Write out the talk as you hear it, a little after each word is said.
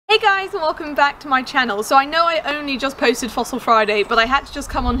guys, and welcome back to my channel. So I know I only just posted Fossil Friday, but I had to just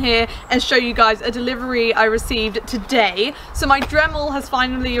come on here and show you guys a delivery I received today. So my Dremel has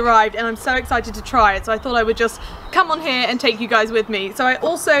finally arrived and I'm so excited to try it, so I thought I would just come on here and take you guys with me. So I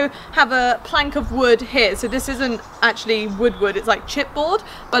also have a plank of wood here, so this isn't actually wood, it's like chipboard,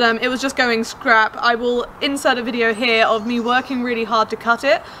 but it was just going scrap. I will insert a video here of me working really hard to cut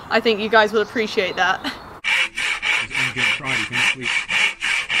it. I think you guys will appreciate that.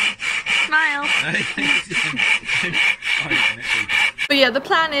 Smile! But yeah, the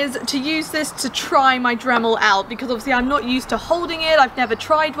plan is to use this to try my Dremel out, because obviously I'm not used to holding it, I've never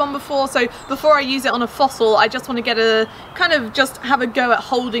tried one before, so before I use it on a Fossil I just want to get a kind of just have a go at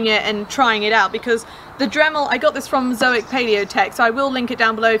holding it and trying it out, because the Dremel, I got this from Zoic Palaeotech, so I will link it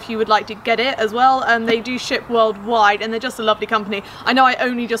down below if you would like to get it as well. They do ship worldwide and they're just a lovely company. I know I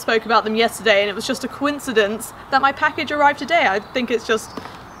only just spoke about them yesterday and it was just a coincidence that my package arrived today. I think it's just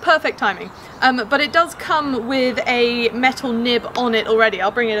perfect timing. But it does come with a metal nib on it already.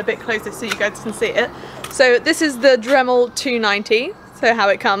 I'll bring it a bit closer so you guys can see it. So this is the Dremel 290. So how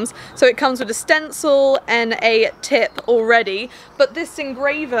it comes. So it comes with a stencil and a tip already, but this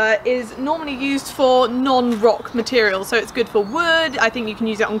engraver is normally used for non-rock materials, so it's good for wood. I think you can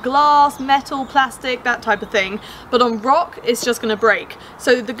use it on glass, metal, plastic, that type of thing, but on rock it's just going to break.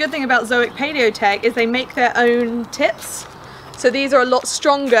 So the good thing about Zoic Palaeotech is they make their own tips. So these are a lot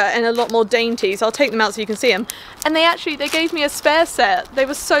stronger and a lot more dainty, so I'll take them out so you can see them. And they gave me a spare set. They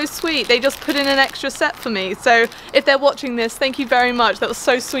were so sweet. They just put in an extra set for me. So if they're watching this, thank you very much. That was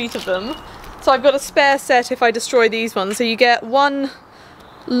so sweet of them. So I've got a spare set if I destroy these ones. So you get one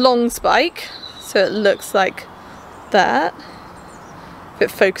long spike. So it looks like that. If it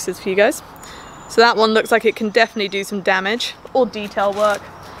focuses for you guys. So that one looks like it can definitely do some damage or detail work.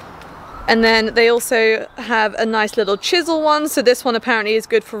 And then they also have a nice little chisel one, so this one apparently is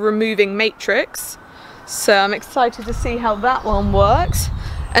good for removing matrix. So I'm excited to see how that one works.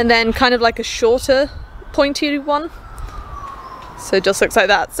 And then kind of like a shorter pointy one. So it just looks like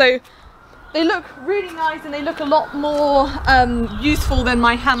that. So they look really nice and they look a lot more useful than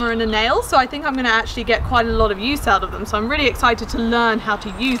my hammer and a nail. So I think I'm going to actually get quite a lot of use out of them. So I'm really excited to learn how to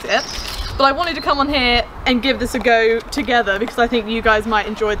use it. But I wanted to come on here and give this a go together because I think you guys might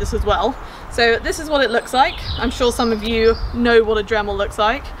enjoy this as well. So this is what it looks like. I'm sure some of you know what a Dremel looks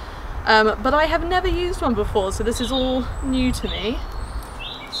like. But I have never used one before, so this is all new to me.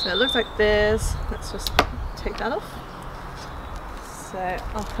 So it looks like this. Let's just take that off. So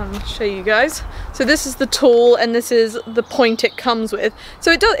I'll come show you guys. So this is the tool and this is the point it comes with.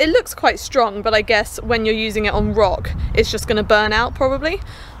 So it looks quite strong, but I guess when you're using it on rock, it's just going to burn out probably.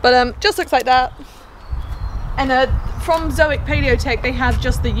 But just looks like that. And from Zoic Palaeotech they have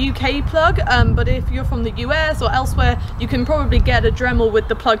just the UK plug, but if you're from the US or elsewhere you can probably get a Dremel with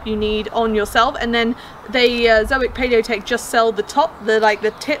the plug you need on yourself, and then they Zoic Palaeotech just sell the top,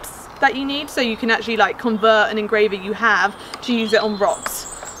 the tips that you need, so you can actually like convert an engraver you have to use it on rocks.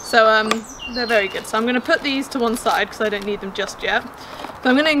 So they're very good. So I'm going to put these to one side because I don't need them just yet. But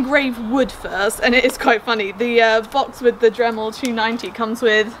I'm going to engrave wood first, and it is quite funny. The box with the Dremel 290 comes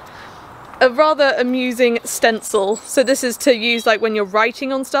with a rather amusing stencil. So this is to use like when you're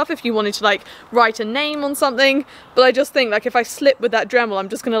writing on stuff, if you wanted to like write a name on something. But I just think like if I slip with that Dremel I'm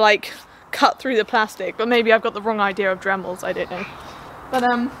just going to like cut through the plastic. But maybe I've got the wrong idea of Dremels, I don't know. But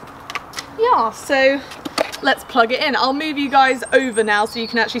yeah, so let's plug it in. I'll move you guys over now so you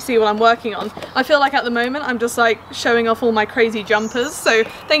can actually see what I'm working on. I feel like at the moment I'm just like showing off all my crazy jumpers. So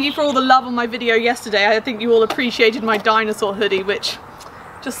thank you for all the love on my video yesterday. I think you all appreciated my dinosaur hoodie, which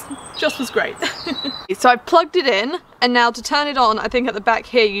just was great. So I've plugged it in, and now to turn it on, I think at the back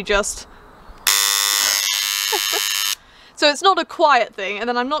here you just so it's not a quiet thing, and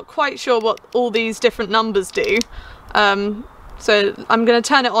then I'm not quite sure what all these different numbers do. So I'm going to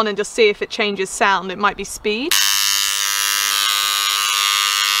turn it on and just see if it changes sound. It might be speed.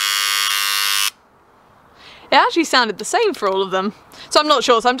 It actually sounded the same for all of them. So I'm not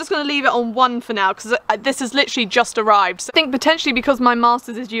sure, so I'm just going to leave it on one for now because this has literally just arrived. So I think potentially because my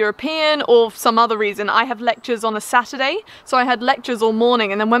master's is European or for some other reason, I have lectures on a Saturday. So I had lectures all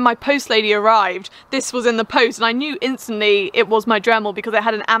morning, and then when my post lady arrived, this was in the post, and I knew instantly it was my Dremel because it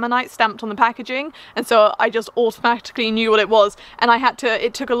had an ammonite stamped on the packaging, and so I just automatically knew what it was. And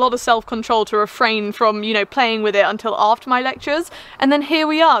it took a lot of self-control to refrain from, you know, playing with it until after my lectures. And then here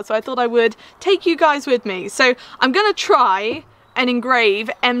we are, so I thought I would take you guys with me. So I'm going to try and engrave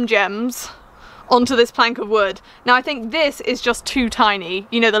M-gems onto this plank of wood. Now I think this is just too tiny,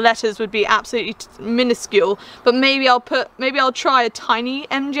 you know, the letters would be absolutely minuscule, but maybe I'll try a tiny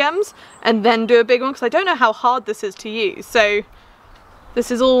M-gems and then do a big one, because I don't know how hard this is to use. So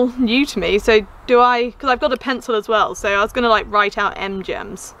this is all new to me. So do I, because I've got a pencil as well, so I was gonna like write out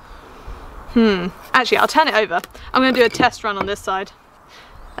M-gems. Actually, I'll turn it over. I'm gonna do a test run on this side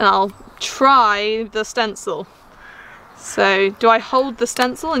and I'll try the stencil. So do I hold the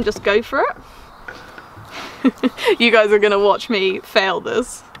stencil and just go for it? You guys are gonna watch me fail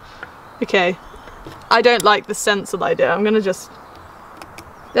this. Okay, I don't like the stencil idea. I'm gonna just,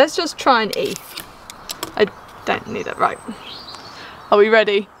 let's just try an E. I don't need it, right. Are we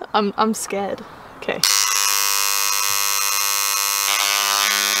ready? I'm scared. Okay.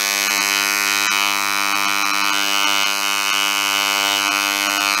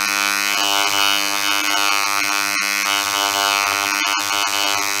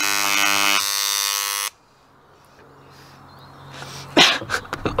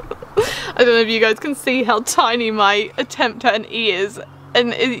 I don't know if you guys can see how tiny my attempt at an E is,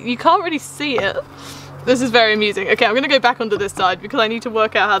 and you can't really see it. This is very amusing. Okay, I'm gonna go back onto this side because I need to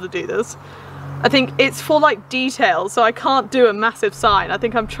work out how to do this. I think it's for like detail, so I can't do a massive sign. I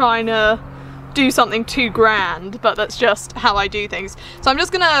think I'm trying to do something too grand, but that's just how I do things. So I'm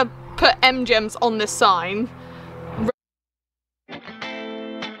just gonna put M-gems on this sign.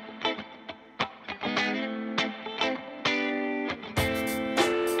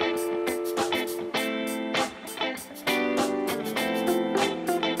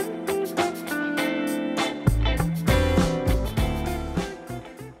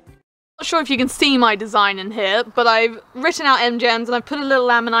 Not sure if you can see my design in here, but I've written out M-gems and I've put a little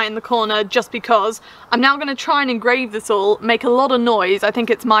laminate in the corner just because I'm now going to try and engrave this all, make a lot of noise. I think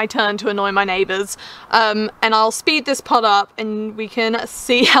it's my turn to annoy my neighbours, and I'll speed this pod up and we can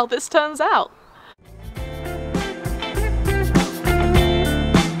see how this turns out.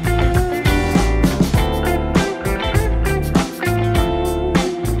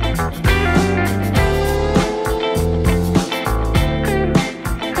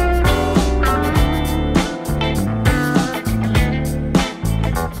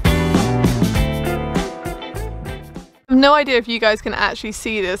 I have no idea if you guys can actually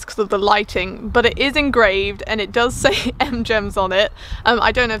see this because of the lighting, but it is engraved and it does say M-gems on it.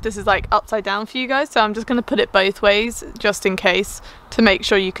 I don't know if this is like upside down for you guys, so I'm just going to put it both ways just in case to make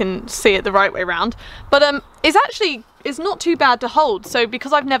sure you can see it the right way around. But it's not too bad to hold. So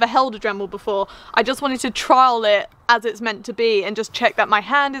because I've never held a Dremel before, I just wanted to trial it as it's meant to be and just check that my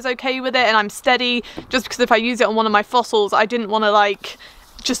hand is okay with it and I'm steady, just because if I use it on one of my fossils, I didn't want to like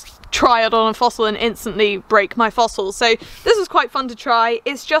just try it on a fossil and instantly break my fossil. So this was quite fun to try.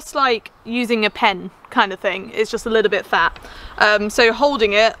 It's just like using a pen kind of thing. It's just a little bit fat. So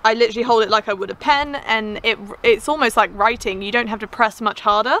holding it, I literally hold it like I would a pen, and it's almost like writing. You don't have to press much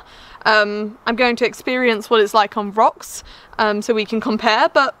harder. I'm going to experience what it's like on rocks, so we can compare,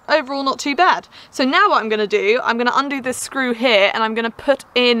 but overall not too bad. So now what I'm going to do, I'm going to undo this screw here and I'm going to put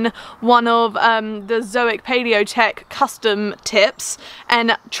in one of the Zoic Paleotech custom tips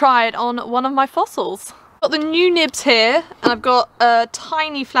and try it on one of my fossils. I've got the new nibs here and I've got a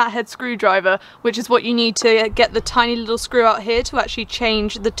tiny flathead screwdriver, which is what you need to get the tiny little screw out here to actually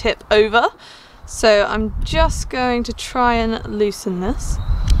change the tip over. So I'm just going to try and loosen this.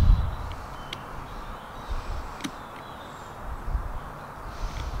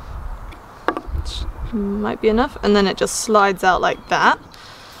 Might be enough, and then it just slides out like that.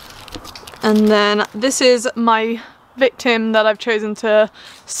 And then this is my victim that I've chosen to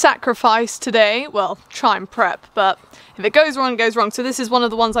sacrifice today. Well, try and prep, but if it goes wrong, it goes wrong. So this is one of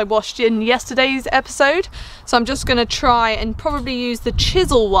the ones I washed in yesterday's episode. So I'm just going to try and probably use the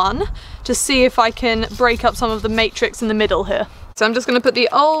chisel one to see if I can break up some of the matrix in the middle here. So I'm just going to put the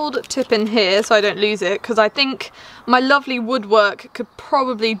old tip in here so I don't lose it, because I think my lovely woodwork could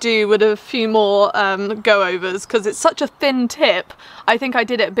probably do with a few more go-overs, because it's such a thin tip. I think I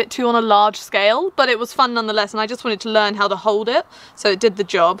did it a bit too on a large scale, but it was fun nonetheless, and I just wanted to learn how to hold it, so it did the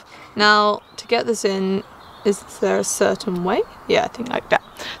job. Now, to get this in, is there a certain way? Yeah, I think like that.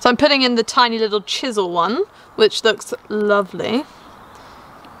 So I'm putting in the tiny little chisel one, which looks lovely.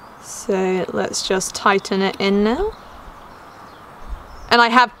 So let's just tighten it in now. And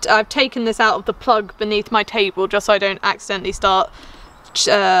I've taken this out of the plug beneath my table just so I don't accidentally start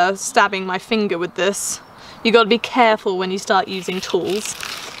stabbing my finger with this. You got to be careful when you start using tools.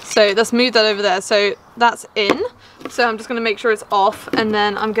 So let's move that over there. So that's in. So I'm just going to make sure it's off, and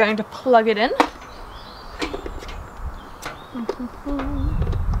then I'm going to plug it in.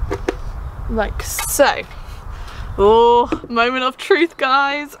 Like so. Oh, moment of truth,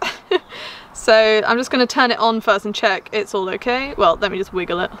 guys. So I'm just going to turn it on first and check it's all okay. Well, let me just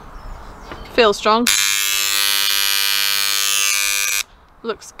wiggle it. Feels strong.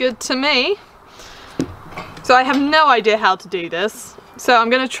 Looks good to me. So I have no idea how to do this. So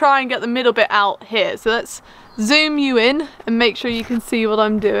I'm going to try and get the middle bit out here. So let's zoom you in and make sure you can see what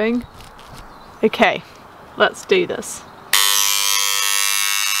I'm doing. Okay, let's do this.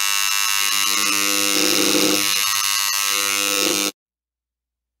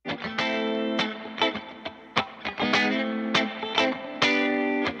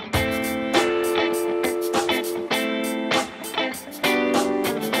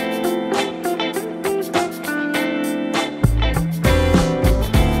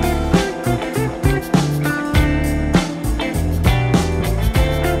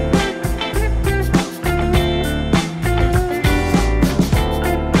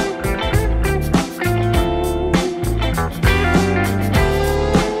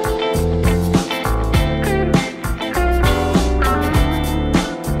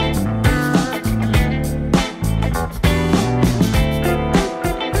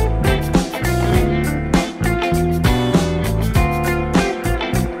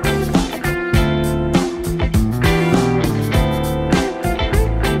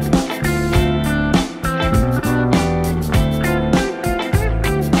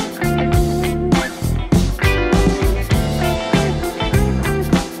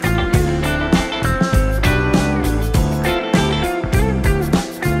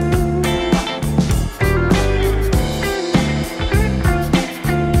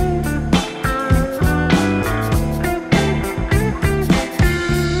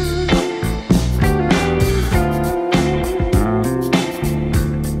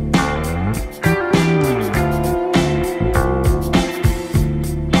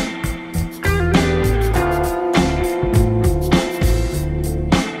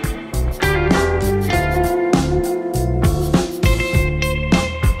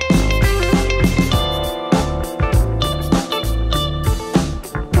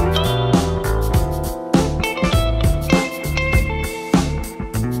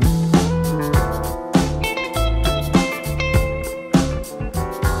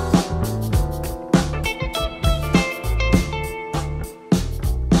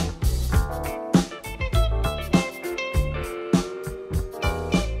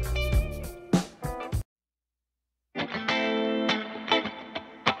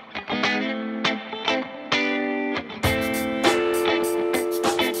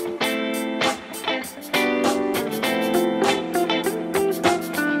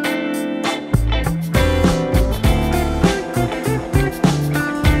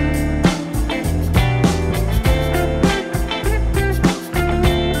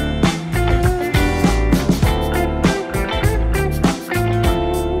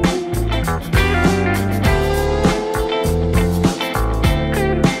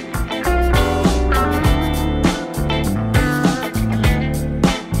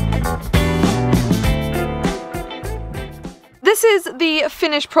 This is the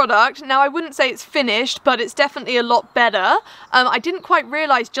finished product. Now I wouldn't say it's finished, but it's definitely a lot better. I didn't quite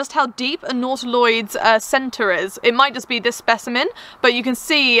realise just how deep a nautiloid's centre is. It might just be this specimen, but you can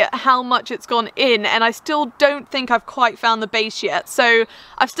see how much it's gone in, and I still don't think I've quite found the base yet. So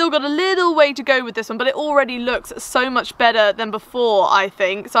I've still got a little way to go with this one, but it already looks so much better than before, I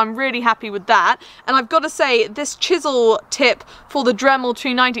think. So I'm really happy with that. And I've got to say, this chisel tip for the Dremel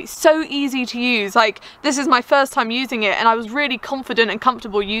 290 is so easy to use. Like, this is my first time using it, and I was really confident and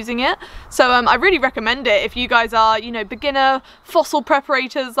comfortable using it. So I really recommend it if you guys are, you know, beginner fossil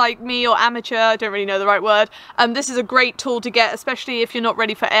preparators like me, or amateur, I don't really know the right word. This is a great tool to get, especially if you're not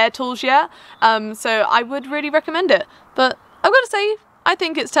ready for air tools yet. So I would really recommend it. But I've got to say, I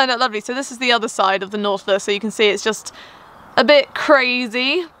think it's turned out lovely. So this is the other side of the Nautilus, so you can see it's just a bit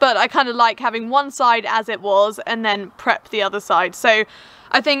crazy, but I kind of like having one side as it was and then prep the other side. So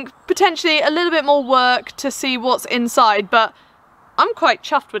I think potentially a little bit more work to see what's inside, but I'm quite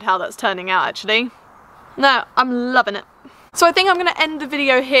chuffed with how that's turning out, actually. No, I'm loving it. So I think I'm going to end the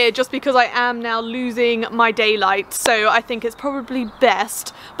video here just because I am now losing my daylight, so I think it's probably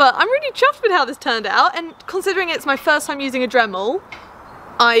best. But I'm really chuffed with how this turned out, and considering it's my first time using a Dremel,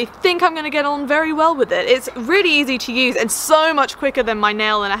 I think I'm going to get on very well with it. It's really easy to use and so much quicker than my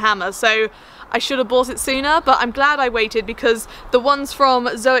nail and a hammer, so I should have bought it sooner, but I'm glad I waited, because the ones from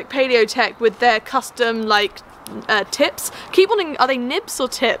Zoic Palaeotech with their custom like tips, keep wondering, are they nibs or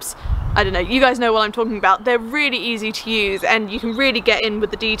tips? I don't know, you guys know what I'm talking about. They're really easy to use and you can really get in with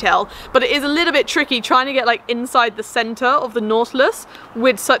the detail, but it is a little bit tricky trying to get like inside the center of the Nautilus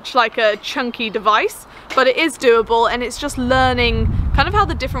with such like a chunky device, but it is doable, and it's just learning kind of how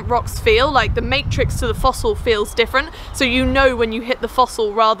the different rocks feel. Like the matrix to the fossil feels different, so you know when you hit the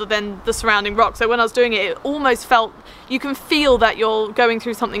fossil rather than the surrounding rock. So when I was doing it, it almost felt, you can feel that you're going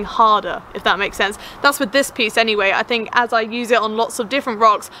through something harder, if that makes sense. That's with this piece anyway. I think as I use it on lots of different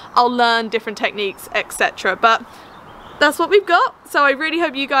rocks, I'll learn different techniques, etc. But that's what we've got. So I really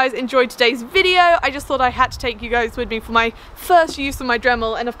hope you guys enjoyed today's video. I just thought I had to take you guys with me for my first use of my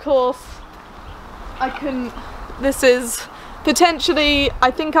Dremel, and of course this is potentially,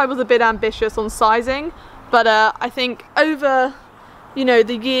 I think I was a bit ambitious on sizing, but I think over, you know,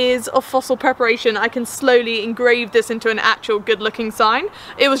 the years of fossil preparation, I can slowly engrave this into an actual good looking sign.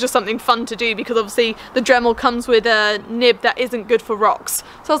 It was just something fun to do because obviously the Dremel comes with a nib that isn't good for rocks.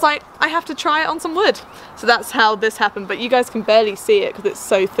 So I was like, I have to try it on some wood. So that's how this happened, but you guys can barely see it because it's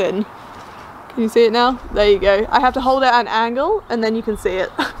so thin. Can you see it now? There you go. I have to hold it at an angle and then you can see it.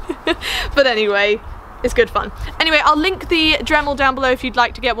 But anyway, it's good fun. Anyway, I'll link the Dremel down below if you'd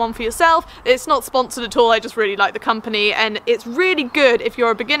like to get one for yourself. It's not sponsored at all, I just really like the company, and it's really good if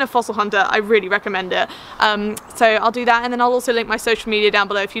you're a beginner fossil hunter. I really recommend it. So I'll do that, and then I'll also link my social media down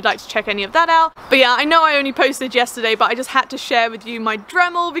below if you'd like to check any of that out. But yeah, I know I only posted yesterday, but I just had to share with you my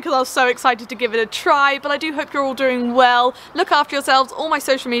Dremel because I was so excited to give it a try. But I do hope you're all doing well. Look after yourselves. All my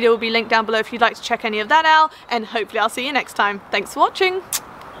social media will be linked down below if you'd like to check any of that out, and hopefully I'll see you next time. Thanks for watching.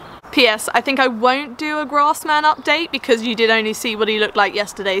 P.S. I think I won't do a Grassman update because you did only see what he looked like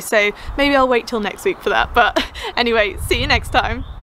yesterday, so maybe I'll wait till next week for that. But anyway, see you next time.